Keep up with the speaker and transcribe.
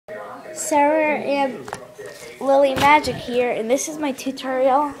Sarah and Lily Magic here, and this is my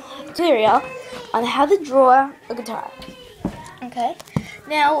tutorial on how to draw a guitar. Okay,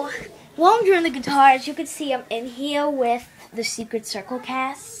 now while I'm drawing the guitar, as you can see, I'm in here with the Secret Circle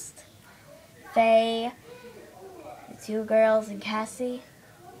cast, Faye, the two girls, and Cassie,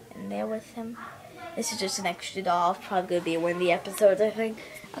 and they're with him. This is just an extra doll. Probably going to be one of the episodes, I think.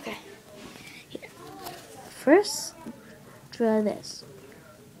 Okay, here. First, draw this.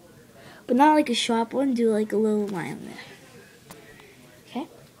 But not like a sharp one, do like a little line there. Okay?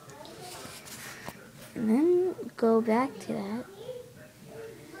 And then go back to that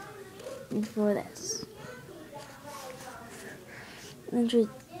and draw this. And then draw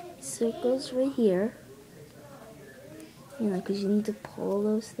circles right here. You know, because you need to pull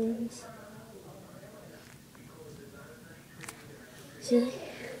those things. See?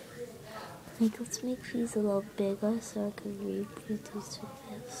 Like, let's make these a little bigger so I can reproduce with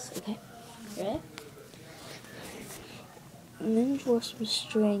this. Okay? Ready? And then draw some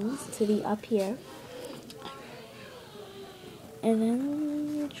strings to be up here. And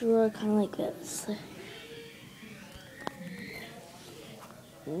then draw kind of like this.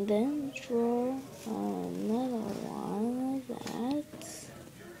 And then draw another one like that.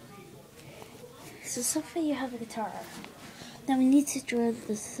 So far you have a guitar. Now we need to draw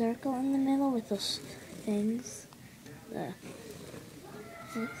the circle in the middle with those things.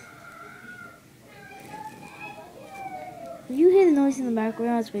 If you hear the noise in the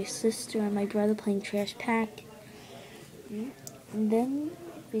background, it's my sister and my brother playing Trash Pack. And then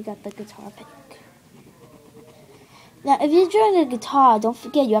we got the guitar pick. Now, if you're drawing a guitar, don't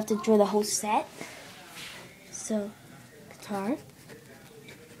forget you have to draw the whole set. So, guitar,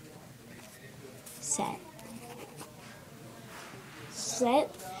 set.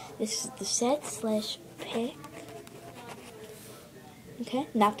 This is the set / pick. Okay,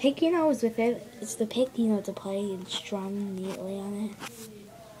 not pick your nose with it. It's the pick, you know, to play and strum neatly on it.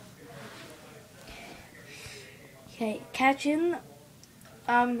 Okay, catching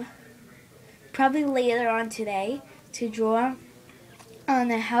probably later on today to draw on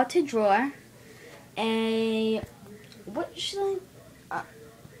how to draw a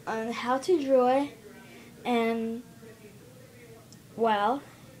on how to draw and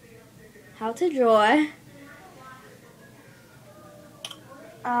how to draw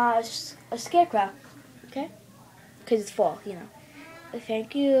a scarecrow, okay? Because it's fall, you know.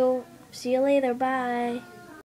 Thank you. See you later. Bye.